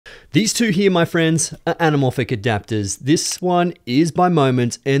These two here, my friends, are anamorphic adapters. This one is by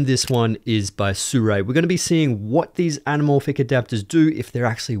Moment and this one is by Sirui. We're going to be seeing what these anamorphic adapters do, if they're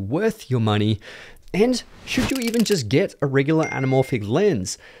actually worth your money, and should you even just get a regular anamorphic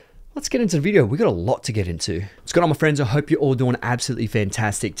lens. Let's get into the video. We got a lot to get into. What's going on, my friends? I hope you're all doing absolutely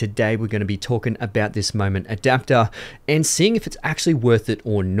fantastic. Today, we're going to be talking about this Moment adapter and seeing if it's actually worth it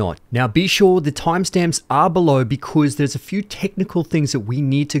or not. Now, be sure the timestamps are below because there's a few technical things that we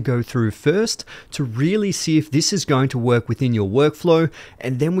need to go through first to really see if this is going to work within your workflow.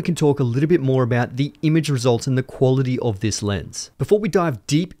 And then we can talk a little bit more about the image results and the quality of this lens. Before we dive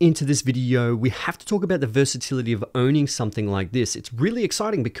deep into this video, we have to talk about the versatility of owning something like this. It's really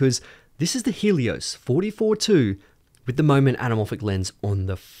exciting because this is the Helios 44-2 with the Moment anamorphic lens on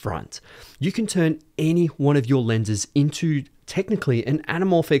the front. You can turn any one of your lenses into technically an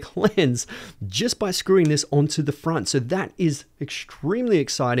anamorphic lens just by screwing this onto the front. So that is extremely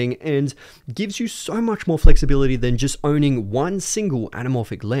exciting and gives you so much more flexibility than just owning one single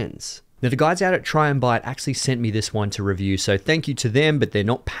anamorphic lens. Now, the guys out at Try and Byte actually sent me this one to review, so thank you to them, but they're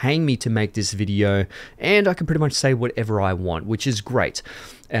not paying me to make this video, and I can pretty much say whatever I want, which is great.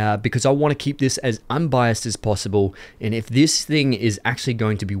 Because I want to keep this as unbiased as possible, and if this thing is actually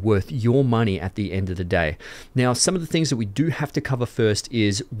going to be worth your money at the end of the day. Now, some of the things that we do have to cover first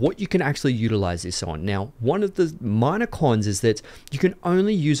is what you can actually utilize this on. Now, one of the minor cons is that you can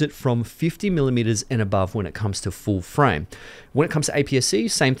only use it from 50mm and above when it comes to full frame. When it comes to APS-C,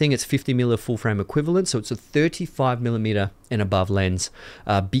 same thing, it's 50mm full frame equivalent, so it's a 35mm and above lens,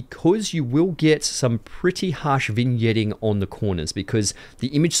 because you will get some pretty harsh vignetting on the corners because the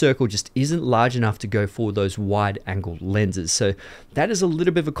image circle just isn't large enough to go for those wide angle lenses. So that is a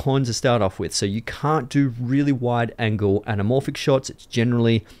little bit of a con to start off with. So you can't do really wide angle anamorphic shots. It's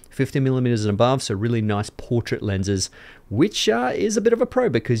generally 50mm and above, so really nice portrait lenses, which is a bit of a pro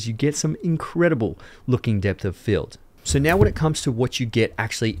because you get some incredible looking depth of field. So now when it comes to what you get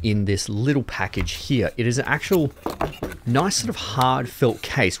actually in this little package here, it is an actual nice sort of hard felt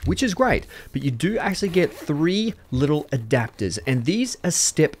case, which is great, but you do actually get 3 little adapters, and these are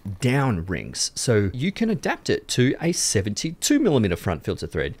step down rings. So you can adapt it to a 72mm front filter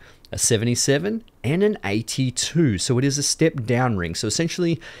thread, a 77 and an 82. So it is a step down ring. So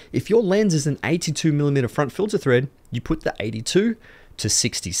essentially, if your lens is an 82mm front filter thread, you put the 82 to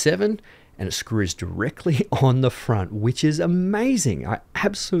 67 and it screws directly on the front, which is amazing. I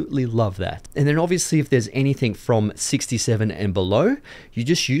absolutely love that. And then obviously if there's anything from 67 and below, you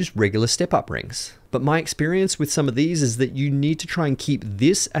just use regular step-up rings. But my experience with some of these is that you need to try and keep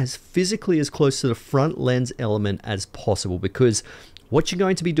this as physically as close to the front lens element as possible, because what you're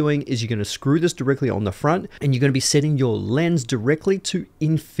going to be doing is you're going to screw this directly on the front and you're going to be setting your lens directly to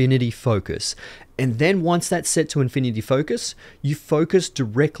infinity focus. And then once that's set to infinity focus, you focus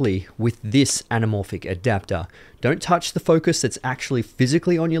directly with this anamorphic adapter. Don't touch the focus that's actually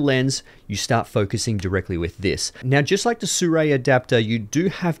physically on your lens. You start focusing directly with this. Now, just like the Sirui adapter, you do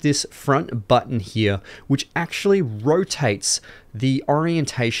have this front button here, which actually rotates the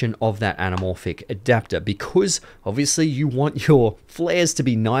orientation of that anamorphic adapter, because obviously you want your flares to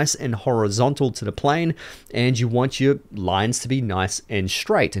be nice and horizontal to the plane, and you want your lines to be nice and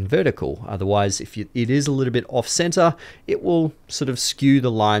straight and vertical. Otherwise, if it is a little bit off center, it will sort of skew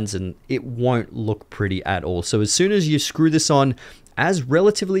the lines and it won't look pretty at all. So as soon as you screw this on as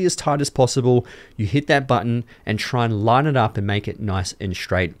relatively as tight as possible, you hit that button and try and line it up and make it nice and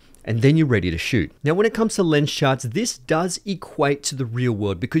straight, and then you're ready to shoot. Now, when it comes to lens charts, this does equate to the real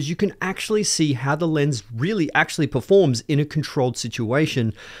world because you can actually see how the lens really actually performs in a controlled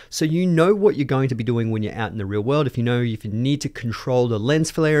situation. So you know what you're going to be doing when you're out in the real world. If you need to control the lens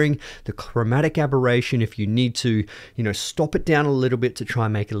flaring, the chromatic aberration, if you need to, stop it down a little bit to try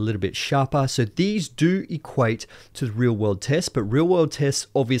and make it a little bit sharper. So these do equate to the real world test, but real world test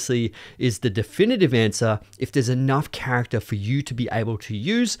obviously is the definitive answer if there's enough character for you to be able to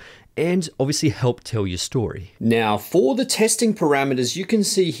use and obviously help tell your story. Now, for the testing parameters, you can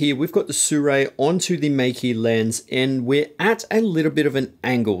see here we've got the Sirui onto the Makey lens and we're at a little bit of an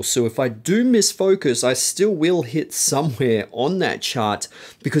angle. So if I do miss focus, I still will hit somewhere on that chart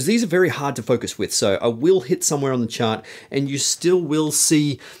because these are very hard to focus with. So I will hit somewhere on the chart and you still will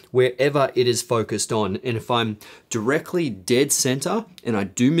see wherever it is focused on. And if I'm directly dead center and I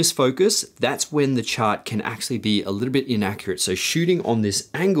do miss focus, that's when the chart can actually be a little bit inaccurate. So shooting on this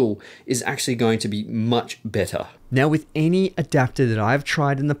angle is actually going to be much better. Now, with any adapter that I've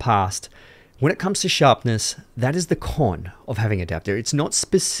tried in the past, when it comes to sharpness, that is the con of having an adapter. It's not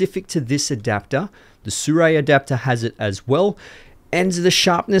specific to this adapter. The Sirui adapter has it as well. And the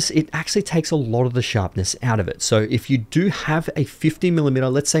sharpness, it actually takes a lot of the sharpness out of it. So if you do have a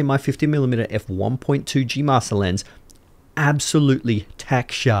 50mm, let's say my 50mm f1.2 G Master lens, absolutely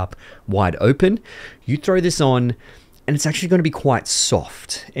tack sharp, wide open, you throw this on and it's actually going to be quite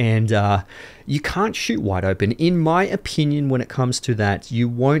soft, and you can't shoot wide open. In my opinion, when it comes to that, it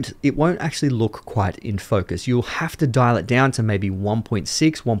won't actually look quite in focus. You'll have to dial it down to maybe 1.6,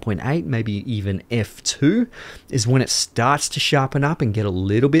 1.8, maybe even f2 is when it starts to sharpen up and get a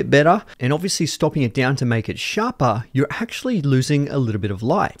little bit better. And obviously stopping it down to make it sharper, you're actually losing a little bit of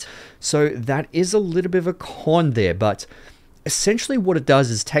light. So that is a little bit of a con there, but essentially what it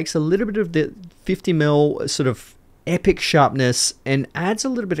does is takes a little bit of the 50mm sort of epic sharpness and adds a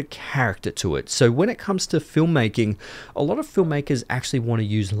little bit of character to it. So when it comes to filmmaking, a lot of filmmakers actually want to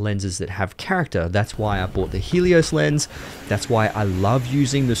use lenses that have character. That's why I bought the Helios lens. That's why I love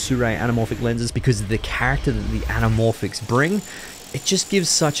using the Sirui Anamorphic lenses, because of the character that the anamorphics bring. It just gives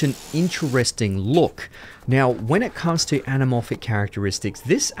such an interesting look. Now, when it comes to anamorphic characteristics,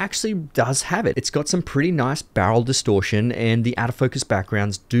 this actually does have it. It's got some pretty nice barrel distortion, and the out of focus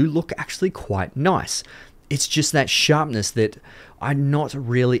backgrounds do look actually quite nice. It's just that sharpness that I'm not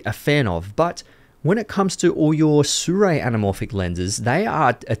really a fan of. But when it comes to all your Sirui anamorphic lenses, they are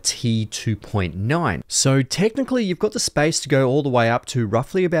a T2.9. So technically you've got the space to go all the way up to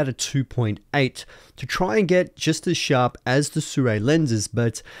roughly about a 2.8 to try and get just as sharp as the Sirui lenses.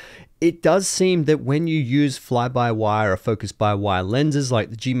 But it does seem that when you use fly-by-wire or focus-by-wire lenses like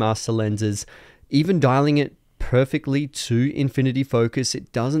the G Master lenses, even dialing it perfectly to infinity focus,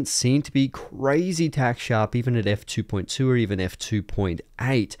 it doesn't seem to be crazy tack sharp even at f2.2 or even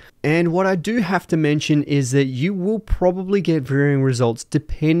f2.8. And what I do have to mention is that you will probably get varying results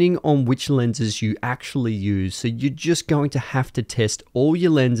depending on which lenses you actually use. So you're just going to have to test all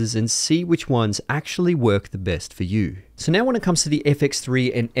your lenses and see which ones actually work the best for you. So now when it comes to the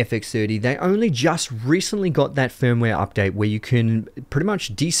FX3 and FX30, they only just recently got that firmware update where you can pretty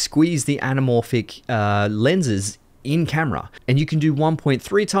much de-squeeze the anamorphic lenses in camera, and you can do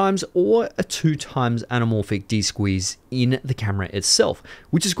 1.3 times or a 2 times anamorphic de-squeeze in the camera itself,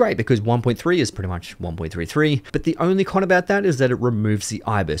 which is great because 1.3 is pretty much 1.33. But the only con about that is that it removes the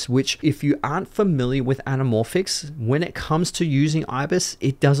IBIS, which if you aren't familiar with anamorphics, when it comes to using IBIS,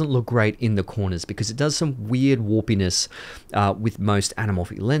 it doesn't look great in the corners because it does some weird warpiness with most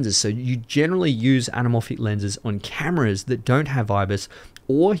anamorphic lenses. So you generally use anamorphic lenses on cameras that don't have IBIS,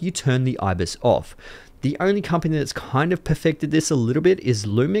 or you turn the IBIS off. The only company that's kind of perfected this a little bit is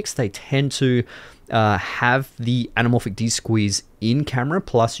Lumix. They tend to have the anamorphic de-squeeze in camera,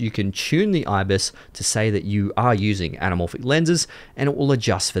 plus you can tune the IBIS to say that you are using anamorphic lenses and it will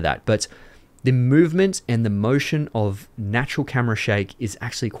adjust for that. But the movement and the motion of natural camera shake is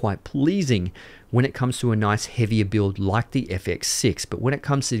actually quite pleasing when it comes to a nice heavier build like the FX6. But when it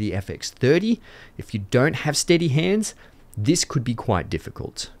comes to the FX30, if you don't have steady hands, this could be quite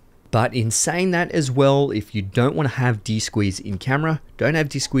difficult. But in saying that as well, if you don't want to have de-squeeze in camera, don't have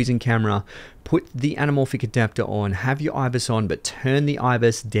de-squeeze in camera, put the anamorphic adapter on, have your IBIS on, but turn the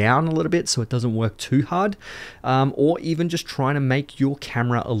IBIS down a little bit so it doesn't work too hard, or even just trying to make your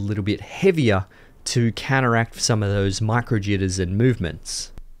camera a little bit heavier to counteract some of those micro jitters and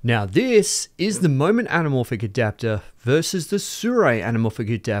movements. Now this is the Moment anamorphic adapter versus the Sirui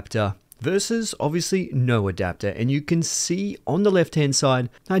anamorphic adapter versus obviously no adapter. And you can see on the left hand side,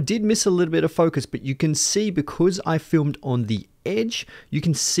 I did miss a little bit of focus, but you can see because I filmed on the edge, you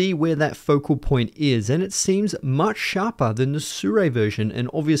can see where that focal point is, and it seems much sharper than the Sirui version. And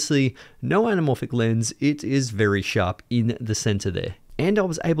obviously no anamorphic lens, it is very sharp in the center there. And I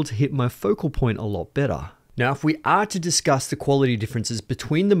was able to hit my focal point a lot better. Now, if we are to discuss the quality differences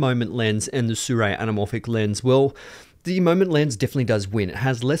between the Moment lens and the Sirui anamorphic lens, well, the Moment lens definitely does win. It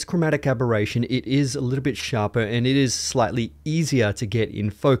has less chromatic aberration, it is a little bit sharper, and it is slightly easier to get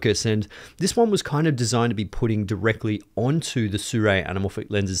in focus. And this one was kind of designed to be putting directly onto the Sirui anamorphic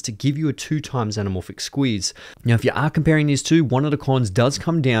lenses to give you a 2 times anamorphic squeeze. Now, if you are comparing these two, one of the cons does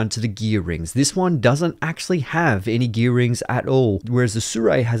come down to the gear rings. This one doesn't actually have any gear rings at all, whereas the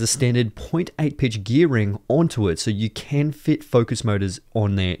Sirui has a standard 0.8 pitch gear ring onto it, so you can fit focus motors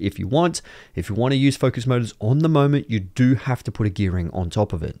on there if you want. If you want to use focus motors on the Moment, you do have to put a gear ring on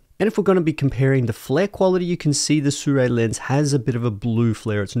top of it. And if we're going to be comparing the flare quality, you can see the Sirui lens has a bit of a blue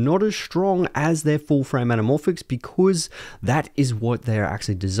flare. It's not as strong as their full frame anamorphics because that is what they're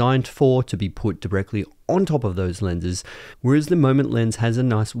actually designed for, to be put directly on top of those lenses, whereas the Moment lens has a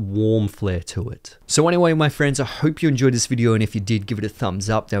nice warm flare to it. So anyway, my friends, I hope you enjoyed this video, and if you did, give it a thumbs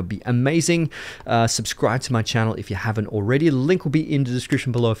up. That would be amazing. Subscribe to my channel if you haven't already. The link will be in the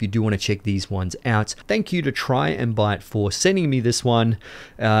description below if you do want to check these ones out. Thank you to Try and Byte for sending me this one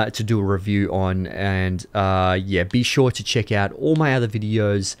to do a review on, and yeah, be sure to check out all my other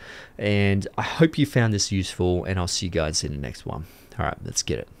videos, and I hope you found this useful, and I'll see you guys in the next one. All right, let's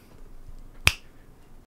get it.